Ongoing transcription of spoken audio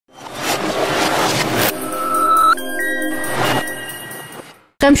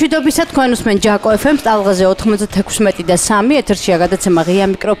Gemშვიდობისა თქვენ უსმენ ჯაკო FM-ს ტალღაზე 96 და 3 ეთერშია გადაცემა ღია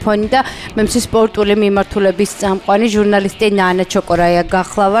მიკროფონი და მე მის სპორტული მიმართულების წამყვანი ჟურნალისტი ნანა ჩოკორაია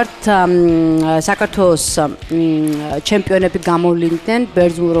გახლავართ საქართველოს ჩემპიონები გამოვლინდნენ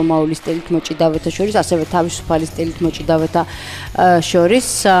ბერძნულ-რომაული სტილით მოჭიდავეთა შორის, ასევე თავისუფალი სტილით მოჭიდავეთა შორის.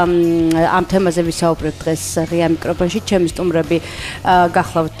 ამ თემაზე ვისაუბრებთ დღეს ღია მიკროფონში. ჩემი სტუმრები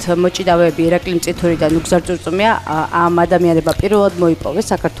გახლავთ მოჭიდავეები ირაკლი მწითური და ნუგზარ წურწუმია. ამ ადამიანებმა პირველად მოიპოვეს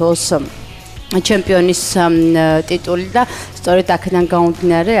საქართველოს ჩემპიონის ტიტული და სწორედ აქედან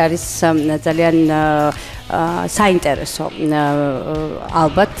გამომდინარე არის ძალიან საინტერესო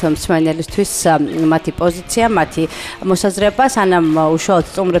ალბათ მსმენელისთვის მათი პოზიცია, მათი მოსაზრება. სანამ უშუალოდ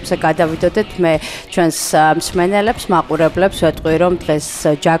სტუმრებზე გადავიდოდეთ, მე ჩვენს მსმენელებს, მაყურებლებს ვეტყვი, რომ დღეს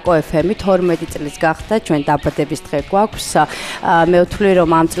ჯაკო FM-ი 12 წლის გახდა, ჩვენ დაბადების დღე გვაქვს. მე ვთვლი, რომ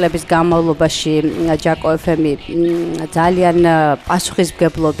ამ წლების განმავლობაში ჯაკო FM-ი ძალიან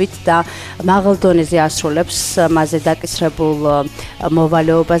პასუხისმგებლობით და მაღალ დონეზე ასრულებს მასზე დაკისრებულ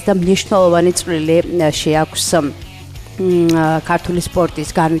მოვალეობას და მნიშვნელოვანი წვლილი აქვს ქართული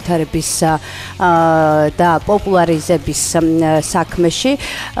სპორტის განვითარების და პოპულარიზების საქმეში.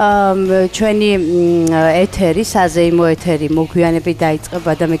 ჩვენი ეთერი, საზეიმო ეთერი მოგვიანებით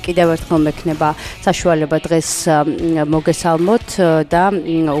დაიწყება და მე კიდევ ერთხელ მექნება საშუალება დღეს მოგესალმოთ და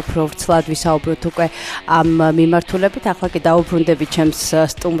უფრო ვრცლად ვისაუბროთ უკვე ამ მიმართულებით. ახლა კი დაუბრუნდები ჩემს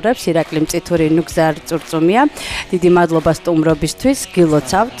სტუმრებს, ირაკლი მწითური, ნუგზარ წურწუმია. დიდი მადლობა სტუმრობისთვის,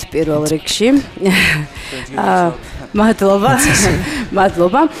 გილოცავთ პირველ რიგში.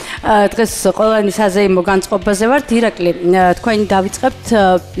 მადლობა. დღეს ყველანი საზეიმო განწყობაზე ვართ. ირაკლი, თქვენი დავიწყებთ.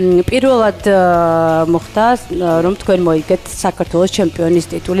 პირველად მოხდა, რომ თქვენ მოიგეთ საქართველოს ჩემპიონის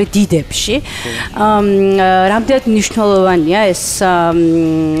ტიტული დიდებში. რამდენად მნიშვნელოვანია ეს,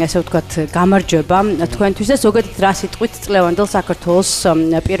 ესე ვთქვათ, გამარჯვება თქვენთვის და ზოგადად რა სიტყვით წლევანდელ საქართველოს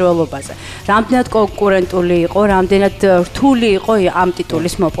პირველობაზე. რამდენად კონკურენტული იყო, რამდენად რთული იყო ამ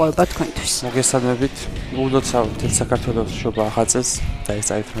ტიტულის მოპოვება თქვენთვის? მოგესალმებით. ულოცავთ საქართველოს შობა ახალწელს და ეს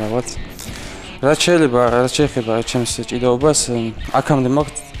წაით რაღაც. რაც შეიძლება ჩემს ჭიდაობას, აქამდე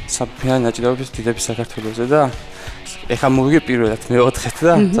მაქვს საფინალი ნაწილობების დიდების საქართველოსზე და ეხლა მოვიგე პირველად მეოთხედ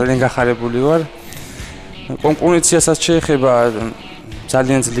და ძალიან გახარებული ვარ. კონკურენციასაც შეიძლება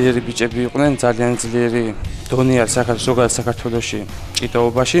ძალიან ძლიერი ბიჭები იყვნენ, ძალიან ძლიერი დონე არის ზოგადად საქართველოში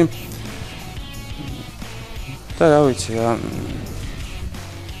ჭიდაობაში. და რა ვიცი რა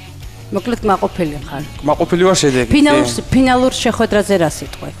მოკლედ მაყოფილი ხარ. მაყოფილი ვარ შედეგით. ფინალურ შეხვედრაზე რა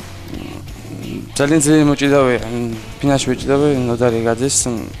სიტყვი? ძალიან ძლიერი მოჭიდავე, ფინალში ვეჭიდავე ნოდარი გაძეს.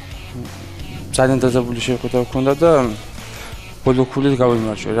 ძალიან დაძაბული შეხვედრა ჰქონდა და ბოლო ქულით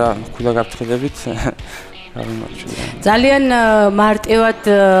გავიმარჯვე რა, ქულა გაფრთხილებით. ძალიან მარტივად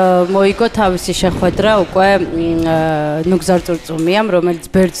მოიგო თავისი შეხვედრა უკვე ნუგზარ წურწუმიამ,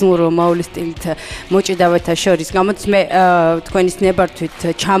 რომელიც ბერძნულ-რომაული სტილით მოჭიდავეთა შორის. გამოდის მე თქვენის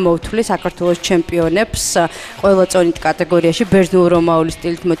ნებართვით ჩამოვთვლი საქართველოს ჩემპიონებს ყველა წონით კატეგორიაში ბერძნულ-რომაული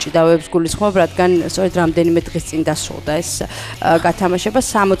სტილით მოჭიდავეებს გულისხმობ, რადგან სწორედ რამდენიმე დღის წინ დასრულდა ეს გათამაშება.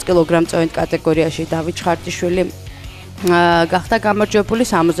 60 კილოგრამ წონით კატეგორიაში დავით ჭხარტიშვილი გახდა გამარჯვებული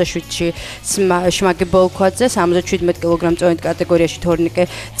 67-ში შმაგი ბოლქვაძე, 77 კილოგრამ წონით კატეგორიაში თორნიკე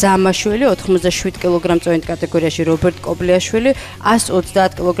ძამაშვილი, 87 კილოგრამ წონით კატეგორიაში რობერტ კობლიაშვილი,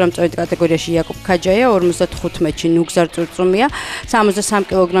 130 კილოგრამ წონით კატეგორიაში იაკობ ქაჯაია, 55-ში ნუგზარ წურწუმია, 63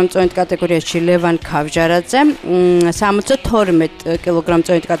 კილოგრამ წონით კატეგორიაში ლევან ქავჟარაძე, 72 კილოგრამ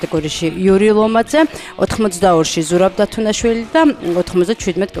წონით კატეგორიაში იური ლომაძე, 82-ში ზურაბ დათუნაშვილი და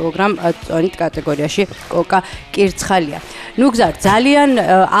 97 კილოგრამ წონით კატეგორიაში კოკა კირცხალი. ნუგზარ, ძალიან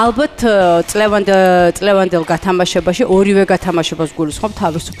ალბათ წლევანდელ გათამაშებაში ორივე გათამაშებას გულისხმობ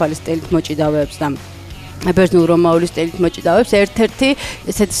თავისუფალი სტილით მოჭიდავეებს და ბერძნულ-რომაული სტილით მოჭიდავეებს. ერთ-ერთი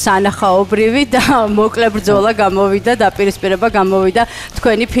ესეთ სანახაობრივი და მოკლე ბრძოლა გამოვიდა და პირისპირება გამოვიდა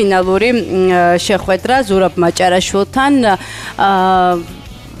თქვენი ფინალური შეხვედრა ზურაბ მაჭარაშვილთან.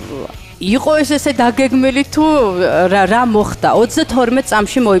 იყო ესე დაგეგმილი თუ რა მოხდა? 32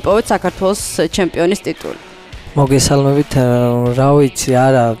 წამში მოიპოვეთ საქართველოს ჩემპიონის ტიტული. მოგესალმებით, რა ვიცი,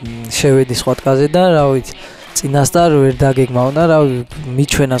 არა შევედი სხვათკაზე და რა ვიცი, წინასწარ ვერ დაგეგმავ და რა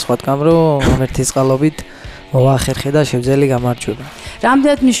მიჩვენა სხვათკამ, რომ ერთი წყალობით მოახერხე და შევძელი გამარჯვება.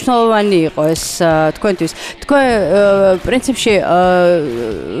 რამდენად მნიშვნელოვანი იყო ეს თქვენთვის? თქვენ პრინციპში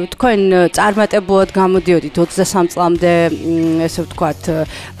თქვენ წარმატებულად გამოდიოდით 23 წლამდე, ესე ვთქვათ,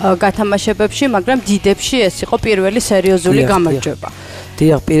 გათამაშებებში, მაგრამ დიდებში ეს იყო პირველი სერიოზული გამარჯვება.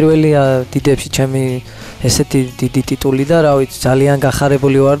 დიახ, პირველი დიდებში ჩემი ესეთი დიდი ტიტული და რა ვიცი, ძალიან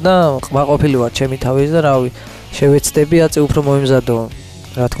გახარებული ვარ და ყმაყოფილი ვარ ჩემი თავის და რა ვიცი, შევეცდები აწი უფრო მომემზადო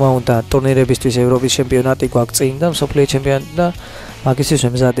რა თქმა უნდა, ტურნირებისთვის ევროპის ჩემპიონატი გვაქვს წინ და მსოფლიო ჩემპიონატი და მაგისთვის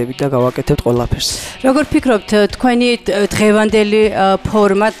ვემზადებით და გავაკეთებთ ყველაფერს. როგორ ფიქრობთ, თქვენი დღევანდელი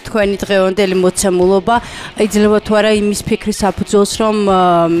ფორმა, თქვენი დღევანდელი მოცემულობა იძლევა თუ არა იმის ფიქრის საფუძველს, რომ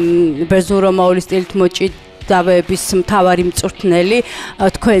ბერძნულ-რომაული სტილით მოჭიდავეების მთავარი მწვრთნელი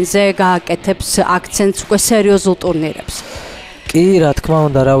თქვენზე გააკეთებს აქცენტს უკვე სერიოზულ ტურნირებს? კი, რა თქმა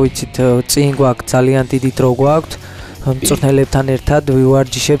უნდა, რა ვიცით, წინ გვაქვს ძალიან დიდი დრო გვაქვს. მწვრთნელებთან ერთად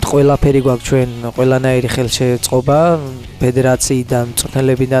ვივარჯიშებთ, ყველაფერი გვაქვს ჩვენ, ყველანაირი ხელშეწყობა ფედერაციიდან,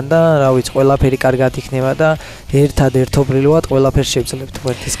 მწვრთნელებიდან და რა ვიცი, ყველაფერი კარგად იქნება და ერთობლივად ყველაფერს შევძლებთ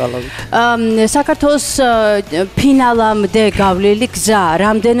ერთის ყალობით. საქართველოს ფინალამდე გავლილი გზა,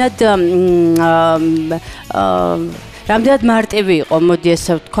 რამდენად მარტივი იყო, მოდი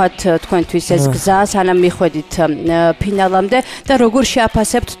ესე ვთქვათ, თქვენთვის ეს გზა, სანამ მიხვედით ფინალამდე და როგორ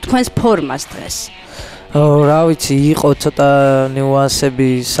შეაფასებთ თქვენს ფორმას დღეს? რა ვიცი, იყო ცოტა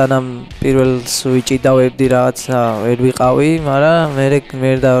ნიუანსები, სანამ პირველს ვიჭიდავებდი რაღაცა ვერ ვიყავი, მაგრამ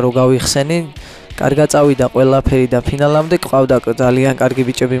მე და რო გავიხსენი, კარგად წავიდა ყველაფერი და ფინალამდე ყავდა ძალიან კარგი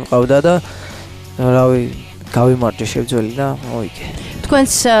ბიჭები მყავდა და რავი, გავიმარჯვე შევძველი და მოიგე.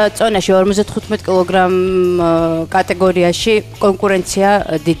 თქვენს წონაში 55 კილოგრამ კატეგორიაში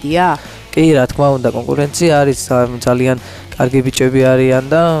კონკურენცია დიდია? კი, რა თქმა უნდა, კონკურენცია არის, ძალიან კარგი ბიჭები არიან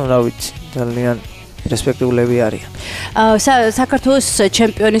და რა ვიცი, ძალიან რესპექტიულები არიან. საქართველოს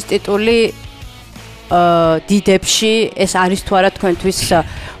ჩემპიონის ტიტული დიდებში ეს არის თუ არა თქვენთვის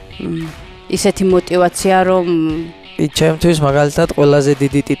ისეთი мотиваცია, რომ ჩემთვის მაგალითად ყველაზე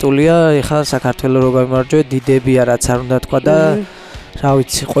დიდი ტიტულია, ეხლა საქართველოს რო გამარჯვე, დიდებია რაც არ უნდა თქვა და რა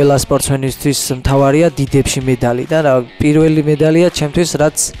ვიცი, ყველა სპორტსმენისთვის მთავარია დიდებში медаლი და რა პირველი медаლია ჩემთვის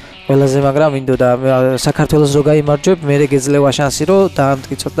რაც ყველაზე მაგრამ მინდოდა საქართველოს რო გაიმარჯვებ, მე გეძლევა შანსი რომ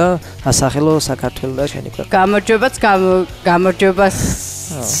დაამტკიცო და ასახელო საქართველოს და შენი ქვეყანა. გამარჯვებას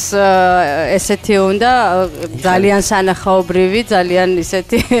ესეთი უნდა ძალიან სანახაობრივი, ძალიან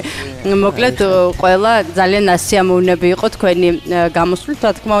ისეთი მოკლედ ყველა ძალიან ასიამოვნები იყო თქვენი გამოსვლით,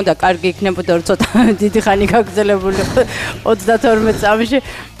 რა თქმა უნდა, კარგი იქნებოდა რომ ცოტა დიდი ხანი გაგრძელებული 32 წამში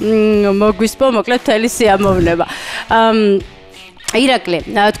მოგვისპო მოკლედ მთელი სიამოვნება. ირაკლი,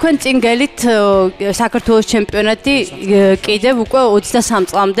 თქვენ წინ გელით საქართველოს ჩემპიონატი კიდევ უკვე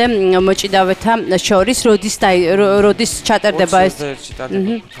 23 წლამდე მოჭიდავეთა შორის როდის ჩატარდება ეს?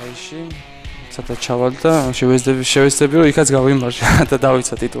 ქუთაისში ცოტა ჩავალ და შევეცდები რომ იქაც გავიმარჯვე და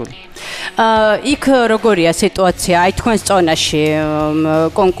დავიცა ტიტული. იქ როგორია სიტუაცია? აი თქვენს წონაში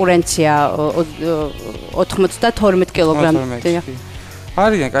კონკურენცია 92 კილოგრამი.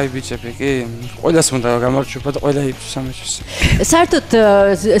 არიან კაი ბიჭები, კი, ყველას უნდა გამარჯვება და ყველა იწვის ამაშს. საერთოდ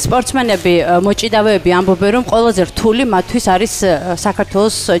სპორტსმენები, მოჭიდავეები ამბობენ, რომ ყველაზე რთული მათთვის არის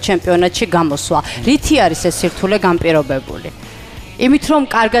საქართველოს ჩემპიონატში გამოსვლა. რითი არის ეს სირთულე განპირობებული? იმით რომ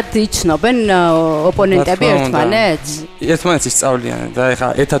კარგად იცნობენ ოპონენტები ერთმანეთს? ერთმანეთს ისწავლიან და ეხლა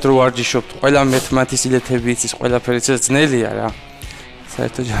ერთად რო ვარჯიშობთ, ყველა ერთმანეთის ილეთები იცის, ყველაფერი ძნელია რა.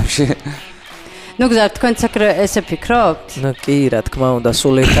 საერთოდ ჯამში ნუგზარ, თქვენ ესე ფიქრობთ? კი, რა თქმა უნდა,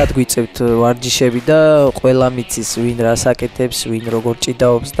 სულ ერთად გვიწევთ ვარჯიშები და ყველა მიცის ვინ რას აკეთებს, ვინ როგორ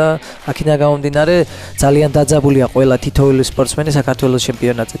ჭიდაობს და აქედან გამომდინარე ძალიან დაძაბულია ყველა თითოეული სპორტსმენი საქართველოს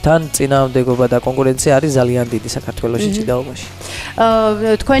ჩემპიონატზე. თან წინააღმდეგობა და კონკურენცია არის ძალიან დიდი საქართველოს ჭიდაობაში.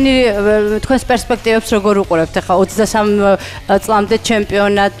 თქვენს პერსპექტივებს როგორ უყურებთ? ახლა 23 წლამდე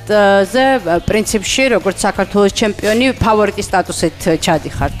ჩემპიონატზე პრინციპში როგორც საქართველოს ჩემპიონი ფავორიტის სტატუსით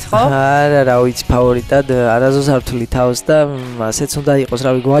ჩადიხართ, ხო? არა, რა ვიცი, ფავორიტად არაზოს არ ვთვლი თავს და ასეც უნდა იყოს,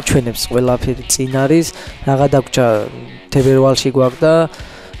 რავი, გვაჩვენებს ყველაფერი წინ არის, რაღა დაგვრჩა თებერვალში გვაქვს და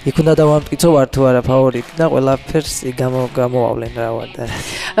იქ უნდა დავამტკიცო ვარ თუ არა ფავორიტი და ყველაფერს გამოვავლენ რა ვარ.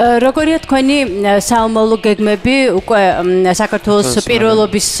 როგორია თქვენი საომალო გეგმები უკვე საქართველოს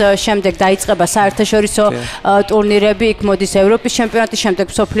პირველობის შემდეგ დაიწყება საერთაშორისო ტურნირები, იქ მოდის ევროპის ჩემპიონატი, შემდეგ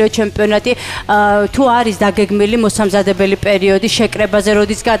მსოფლიო ჩემპიონატი, თუ არის დაგეგმილი მოსამზადებელი პერიოდი შეკრებაზე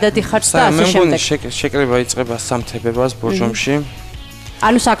როდის გადადიხართ და ასე შემდეგ? მე მგონი შეკრება იწყება 3 თებერვალს ბორჯომში.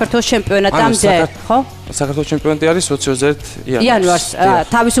 ანუ საქართველოს ჩემპიონატამდე, ხო? საქართველოს ჩემპიონატი არის 21 იანვარს,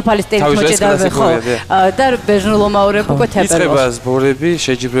 თავისუფალი სტილით მოჭიდავე, ხო? და ბერძნულ-რომაულები უკვე თებერვალს. იწყება სბორები,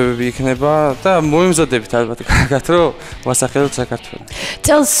 შეჯიბრებები იქნება და მოემზადებით ალბათ კარგად რომ ვასახელოთ საქართველოს.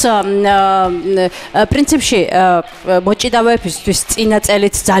 წელს პრინციპში მოჭიდავეებისთვის წინა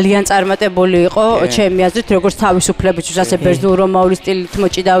წელიც ძალიან წარმატებული იყო, ჩემი აზრით, როგორც თავისუფლებისთვის, ასე ბერძნულ-რომაული სტილით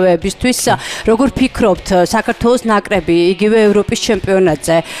მოჭიდავეებისთვის. როგორ ფიქრობთ, საქართველოს ნაკრები, იგივე ევროპის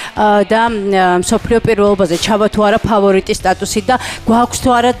ჩემპიონატზე და მსოფლიო პირველობაზე ჩავა თუ არა ფავორიტის სტატუსით და გვაქვს თუ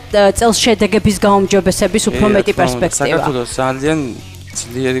არა წელს შედეგების გაუმჯობესების უფრო მეტი პერსპექტივა? საქართველოს ძალიან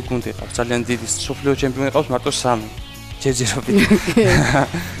ძლიერი გუნდი ყავს, ძალიან დიდი მსოფლიო ჩემპიონი ყავს მარტო 3. ჯერჯერობით.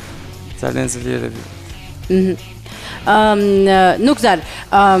 ძალიან ძლიერები. ნუგზარ,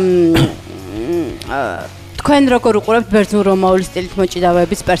 თქვენ როგორ უყურებთ ბერძნულ-რომაული სტილით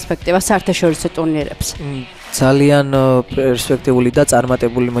მოჭიდავეების პერსპექტივას საერთაშორისო ტურნირებს? ძალიან პერსპექტიული და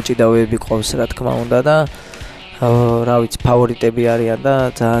წარმატებული მოჭიდავეები ყავს, რა თქმა უნდა და რა ვიცი, ფავორიტები არიან და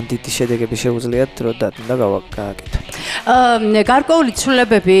ძალიან დიდი შედეგები შეუძლიათ რომ და გავაკეთოთ. გარკვეული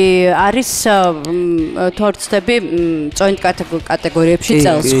ცვლილებები არის თორცდები წონით კატეგორიებში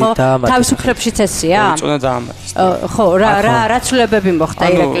წელს, ხო? თავისუფლებშიც ესეა? წონა დაამატეს. ხო, რა ცვლილებები მოხდა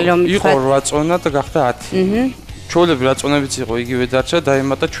ირაკლი რომ იყო 8 წონა და გახდა 10. ჩვეულებრივ რა წონებიც იყო, იგივე დარჩა,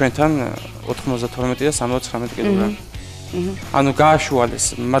 დაემატა ჩვენთან 92 და 79 კილოგრამი. ანუ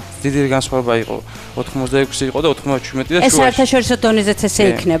გააშუალეს, მათ დიდი განსხვავება იყო 86 იყო და 97 და შუაში. ეს საერთაშორისო დონეზეც ესე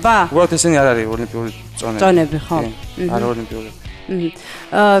იქნება? უბრალოდ ესენი არ არის ოლიმპიური წონები. წონები, ხო. არ ოლიმპიური.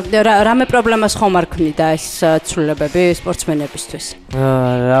 რამე პრობლემას ხომ არ ქმნიდა ეს ცვლილებები სპორტსმენებისთვის?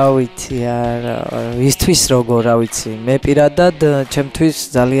 რა ვიცი, ისთვის როგორ, რა ვიცი, მე პირადად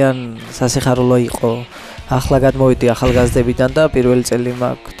ჩემთვის ძალიან სასიხარულო იყო. ახლა გადმოვიდი ახალგაზრდებიდან და პირველი წელი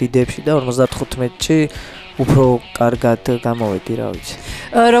მაქვს დიდებში და 55-ში უფრო კარგად გამოვედი, რა ვიცი.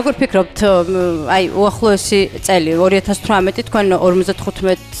 როგორ ფიქრობთ, აი უახლოესი წელი 2018 თქვენ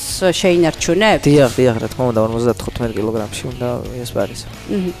 55-ს შეინარჩუნებთ? დიახ, რა თქმა უნდა 55 კილოგრამში უნდა ესპარისო.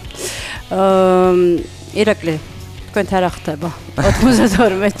 ირაკლი, თქვენთან რა ხდება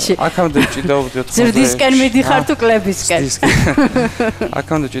 92-ში? აქამდე ჭიდაობდი 90-ში. ზრდისკენ მიდიხარ თუ კლებისკენ?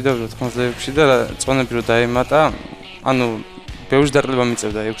 აქამდე ჭიდაობდი 90-ში და წონები რო დაემატა, ანუ ბევრი დაკლება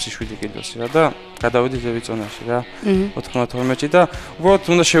მიწევდა 6-7 კილოსი რა და გადავედი ზევი წონაში რა 92-ში და უბრალოდ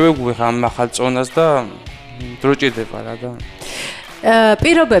უნდა შევეგუე ამ ახალ წონას და დრო ჭირდება რა და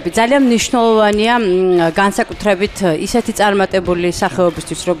პირობები ძალიან მნიშვნელოვანია განსაკუთრებით ისეთი წარმატებული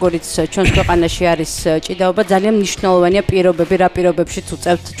სახეობისთვის როგორიც ჩვენს ქვეყანაში არის ჭიდაობა ძალიან მნიშვნელოვანია პირობები რა პირობებშიც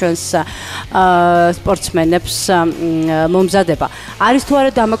უწევთ ჩვენს სპორტსმენებს მომზადება არის თუ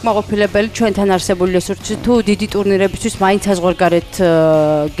არა დამაკმაყოფილებელი ჩვენთან არსებული რესურსი თუ დიდი ტურნირებისთვის მაინც საზღვარგარეთ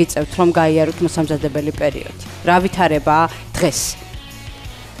გიწევთ რომ გაიაროთ მოსამზადებელი პერიოდი რა ვითარებაა დღეს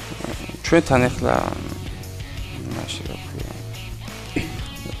ჩვენთან ახლა მაშინ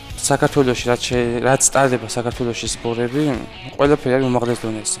საქართველოში რაც სტარდება საქართველოში სპორტები, ყველაფერი არის უმაღლეს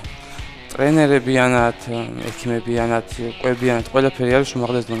დონეზე. ტრენერებიანად, ექიმებიანად, ყვებიანად, ყველაფერი არის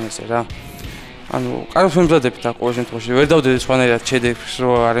უმაღლეს დონეზე რა. ანუ კარგად ვემზადებთ აქ ყოველ შემთხვევაში. ვერ დავდედი სხვანაირად შედეგს,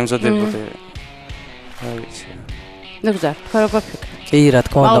 რომ არ ემზადებოდე. რა ვიცი. ნუგზარ, თქვენ როგორ ფიქრობთ? კი, რა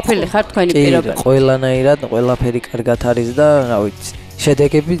თქმა უნდა. აუფილი ხარ თქვენი პირობები. ყველანაირად, ყველაფერი კარგად არის და რა ვიცი.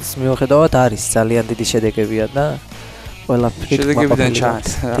 შედეგებიც მიუხედავად არის ძალიან დიდი შედეგებია და შედეგებიდან ჩანს.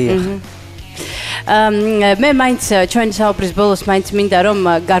 მე მაინც ჩვენი საუბრის ბოლოს მაინც მინდა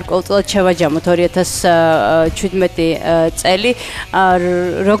რომ გარკვეულწილად შევაჯამოთ 2017 წელი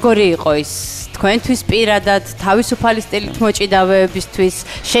როგორი იყო ის თქვენთვის პირადად თავისუფალი სტილით მოჭიდავეებისთვის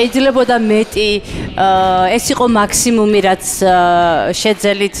შეიძლებოდა მეტი ეს იყო მაქსიმუმი რაც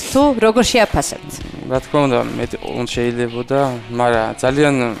შეძელით თუ როგორ შეაფასებთ რა თქმა უნდა მეტი შეიძლებოდა მაგრამ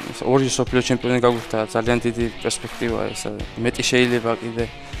ძალიან ორი სოფლიო ჩემპიონი გაგვიხდა ძალიან დიდი პერსპექტივაა ეს მეტი შეიძლება კიდე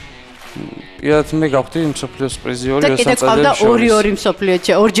პირადად მე გავხდი მსოფლიოს პრიზიორი 23 წელს ორი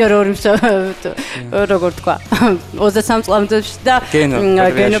მსოფლიო ორჯერ ორი როგორ თქვა 23 წლამდე და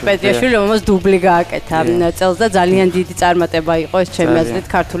გენო პეტრიაშვილი რომელს დუბლი გააკეთა წელს და ძალიან დიდი წარმატება იყო ეს ჩემი აზრით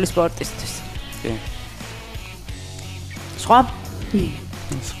ქართული სპორტისთვის კი სხვა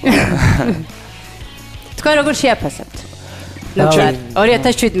თქვენ როგორ შეაფასებთ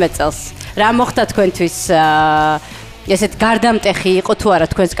 2017 წელს რა მოხდა თქვენთვის ესეთ გარდამტეხი იყო თუ არა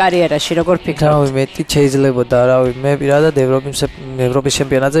თქვენს კარიერაში როგორ ფიქრობთ? რავი მეტი შეიძლებოდა რავი მე პირადად ევროპის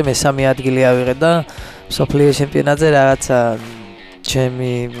ჩემპიონატზე მესამე ადგილი ავიღე და სოფლიო ჩემპიონატზე რაღაცა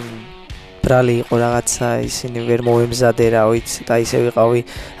ჩემი ბრალი იყო რაღაცა ისინი ვერ მოემზადე რა ვიცი და ისე ვიყავი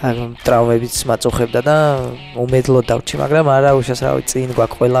ტრავმებიც მაწუხებდა და უმედლოდ დავჭი მაგრამ არა უშავს რავი წინ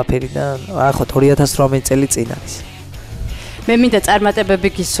გვაქვს ყველაფერი და ახლა 2018 წელი წინ არის მე მინდა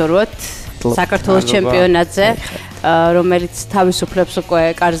წარმატებები გისურვოთ საქართველოს ჩემპიონატზე რომელიც თავისუფლებს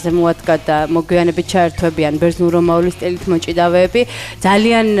უკვე კარზე მოადგა და მოგვიანებით ჩაერთვებიან ბერძნულ-რომაული სტილით მოჭიდავეები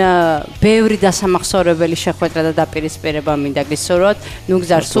ძალიან ბევრი დასამახსოვრებელი შეხვედრა და დაპირისპირება მინდა გისურვოთ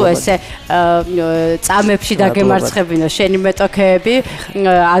ნუგზარ სულ ესე წამებში დაგემარცხებინო შენი მეტოქეები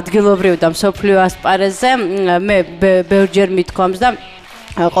ადგილობრივ და მსოფლიო ასპარეზზე მე ბევრჯერ მithქვამს და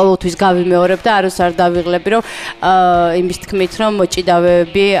ყოველთვის გავიმეორებ და არც არ დავიღლები რომ იმის თქმით რომ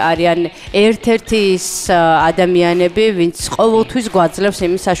მოჭიდავეები არიან ერთ-ერთი ის ადამიანები ვინც ყოველთვის გვაძლევს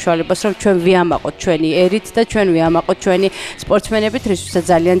იმის საშუალებას რომ ჩვენ ვიამაყოთ ჩვენი ერით და ჩვენ ვიამაყოთ ჩვენი სპორტსმენებით რისთვისაც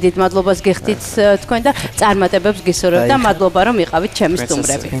ძალიან დიდ მადლობას გიხდით თქვენ და წარმატებებს გისურვებთ და მადლობა რომ იყავით ჩემი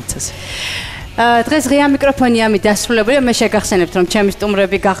სტუმრები დღეს ღია მიკროფონი ამით დასრულებულია. მე შეგახსენებთ, რომ ჩემი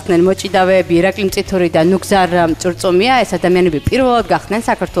სტუმრები გახდნენ მოჭიდავეები ირაკლი მწითური და ნუგზარ წურწუმია. ეს ადამიანები პირველად გახდნენ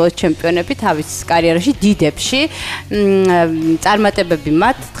საქართველოს ჩემპიონები თავის კარიერაში დიდებში. წარმატებები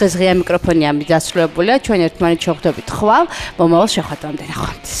მათ. დღეს ღია მიკროფონი ამით დასრულებულია. ჩვენ ერთმანეთს შევხვდებით ხვალ. მომავალ შეხვედრამდე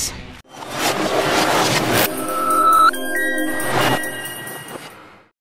ნახვამდის.